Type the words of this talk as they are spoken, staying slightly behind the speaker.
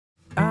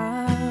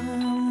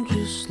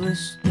just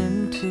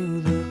listening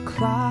to the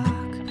clock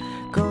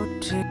go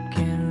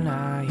ticking.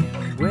 I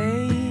am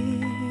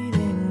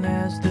waiting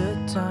as the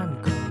time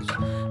goes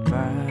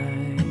by.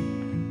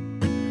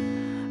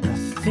 I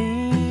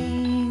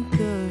think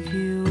of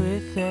you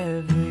with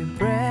every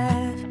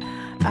breath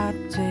I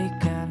take.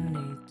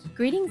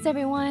 Greetings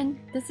everyone!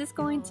 This is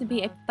going to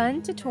be a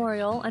fun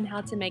tutorial on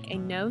how to make a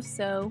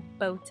no-sew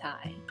bow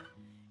tie.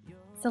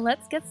 So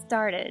let's get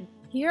started.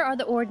 Here are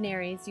the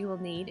ordinaries you will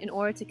need in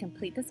order to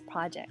complete this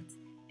project.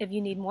 If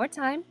you need more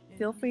time,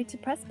 feel free to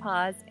press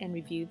pause and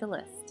review the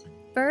list.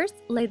 First,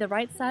 lay the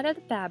right side of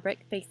the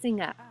fabric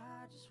facing up.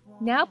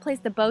 Now place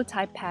the bow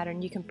tie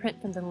pattern you can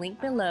print from the link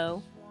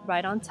below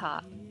right on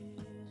top.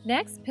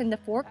 Next, pin the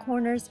four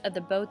corners of the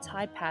bow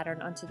tie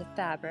pattern onto the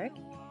fabric,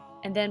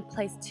 and then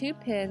place 2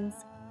 pins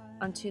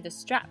onto the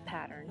strap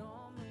pattern.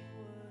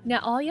 Now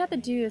all you have to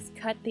do is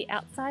cut the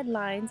outside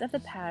lines of the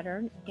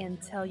pattern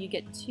until you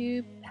get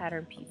 2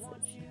 pattern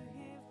pieces.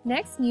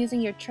 Next,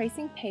 using your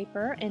tracing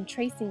paper and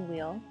tracing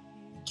wheel,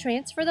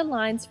 transfer the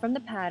lines from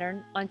the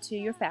pattern onto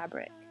your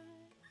fabric.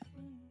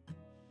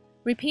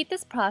 Repeat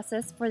this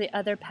process for the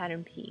other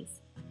pattern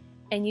piece,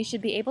 and you should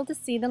be able to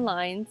see the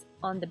lines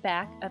on the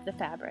back of the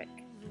fabric.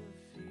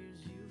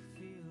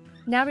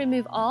 Now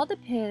remove all the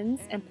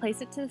pins and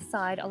place it to the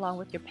side along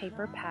with your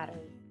paper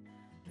pattern.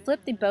 Flip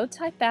the bow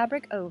tie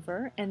fabric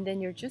over, and then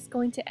you're just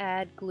going to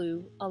add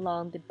glue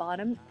along the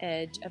bottom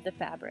edge of the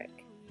fabric.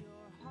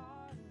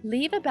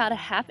 Leave about a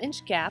 1/2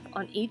 inch gap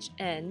on each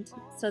end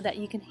so that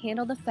you can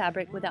handle the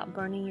fabric without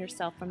burning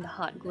yourself from the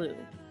hot glue.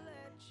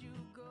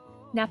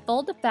 Now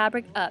fold the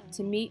fabric up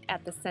to meet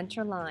at the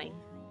center line.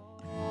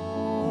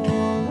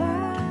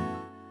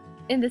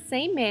 In the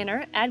same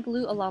manner, add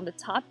glue along the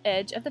top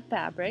edge of the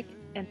fabric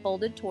and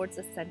fold it towards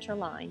the center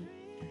line.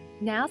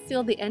 Now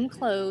seal the end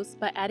closed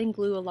by adding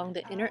glue along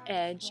the inner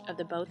edge of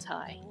the bow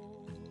tie.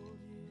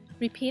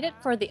 Repeat it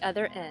for the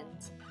other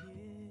end.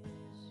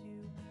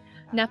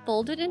 Now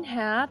fold it in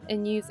half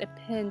and use a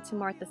pin to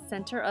mark the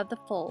center of the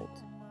fold.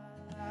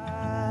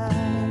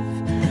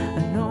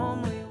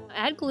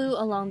 Add glue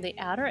along the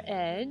outer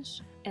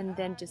edge and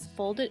then just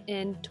fold it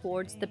in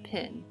towards the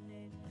pin.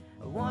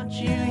 I want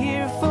you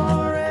here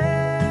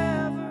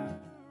forever.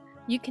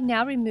 You can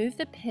now remove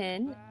the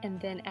pin and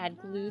then add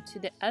glue to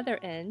the other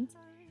end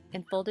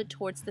and fold it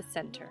towards the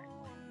center.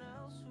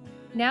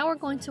 Now we're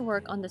going to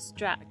work on the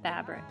strap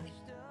fabric.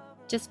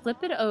 Just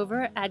flip it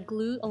over, add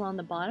glue along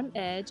the bottom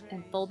edge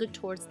and fold it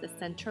towards the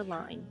center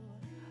line.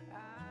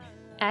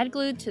 Add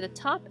glue to the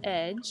top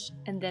edge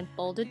and then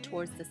fold it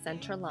towards the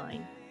center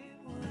line.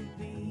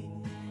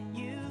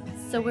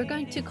 So we're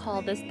going to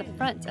call this the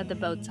front of the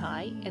bow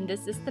tie, and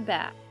this is the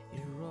back.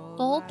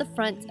 Fold the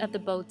front of the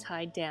bow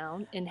tie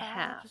down in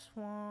half.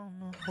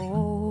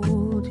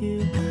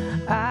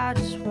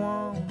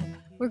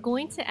 We're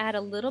going to add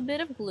a little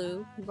bit of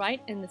glue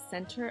right in the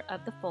center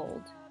of the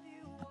fold.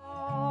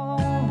 All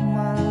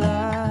my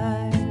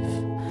life,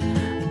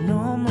 I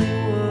normally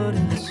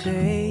wouldn't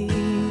say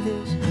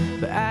this,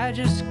 but I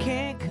just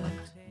can't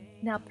contain.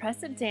 Now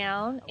press it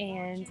down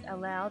and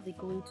allow the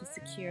glue to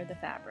secure the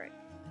fabric.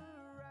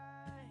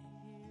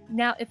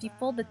 Now if you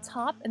fold the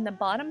top and the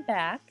bottom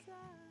back,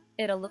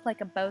 it'll look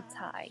like a bow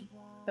tie,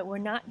 but we're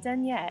not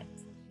done yet.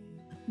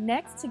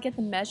 Next, to get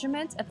the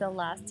measurement of the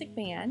elastic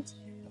band,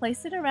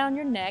 place it around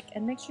your neck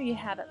and make sure you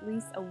have at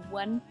least a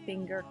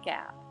 1-finger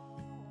gap.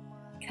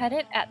 Cut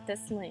it at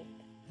this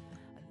length.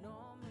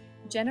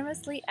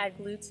 Generously add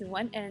glue to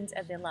one end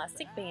of the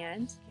elastic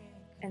band,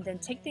 and then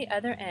take the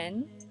other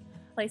end,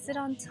 place it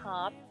on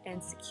top,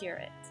 and secure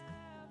it.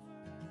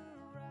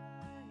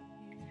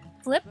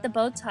 Flip the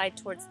bow tie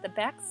towards the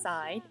back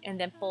side and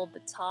then fold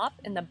the top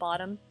and the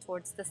bottom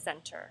towards the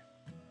center.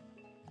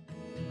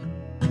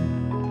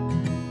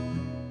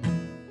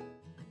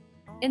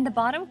 In the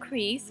bottom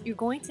crease, you're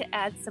going to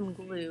add some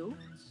glue,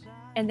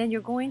 and then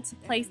you're going to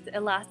place the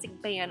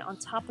elastic band on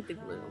top of the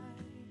glue.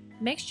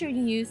 Make sure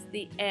you use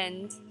the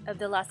end of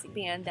the elastic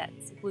band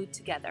that's glued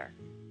together.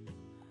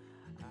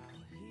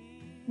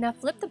 Now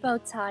flip the bow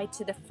tie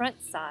to the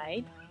front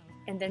side,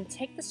 and then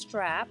take the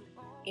strap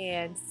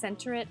and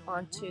center it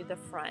onto the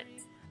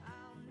front.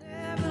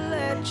 Never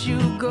let you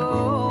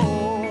go.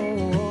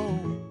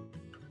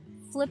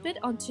 Flip it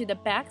onto the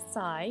back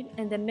side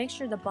and then make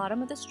sure the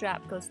bottom of the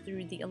strap goes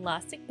through the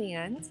elastic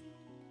band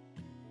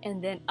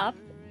and then up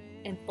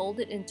and fold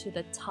it into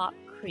the top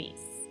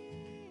crease.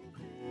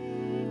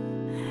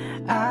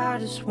 I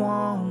just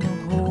want to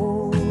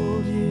hold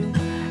you.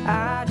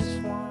 I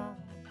just want.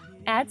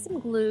 Add some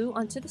glue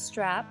onto the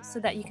strap so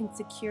that you can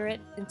secure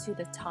it into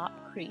the top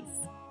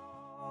crease.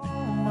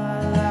 All my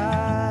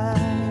life,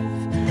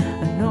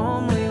 I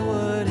normally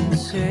wouldn't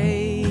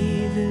say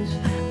this,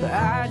 but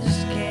I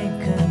just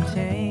can't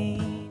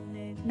contain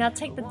it. Now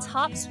take the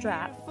top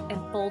strap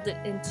and fold it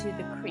into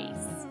the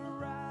crease.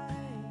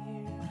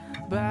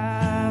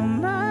 By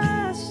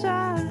my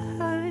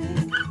side,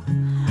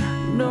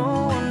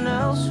 no one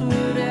else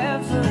would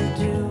ever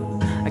do.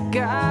 I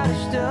got a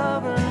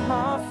stubborn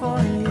heart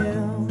for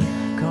you.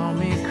 Call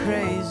me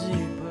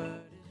crazy,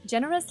 but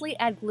Generously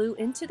add glue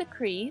into the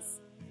crease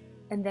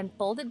and then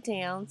fold it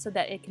down so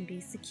that it can be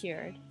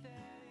secured.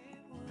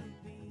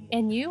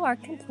 And you are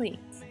complete.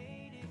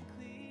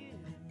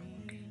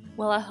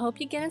 Well, I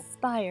hope you get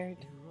inspired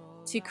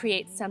to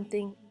create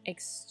something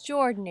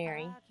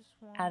extraordinary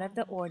out of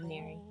the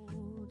ordinary.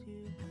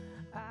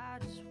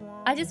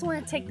 I just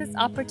want to take this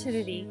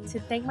opportunity to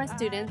thank my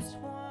students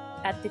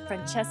at the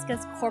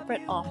Francesca's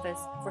corporate office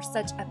for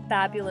such a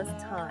fabulous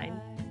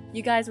time.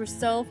 You guys were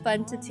so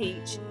fun to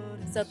teach.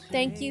 So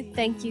thank you,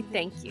 thank you,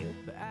 thank you.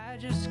 I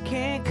just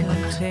can't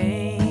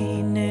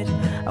contain it.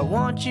 I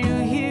want you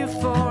here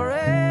forever,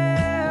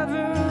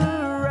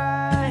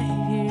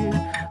 right here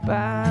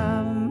by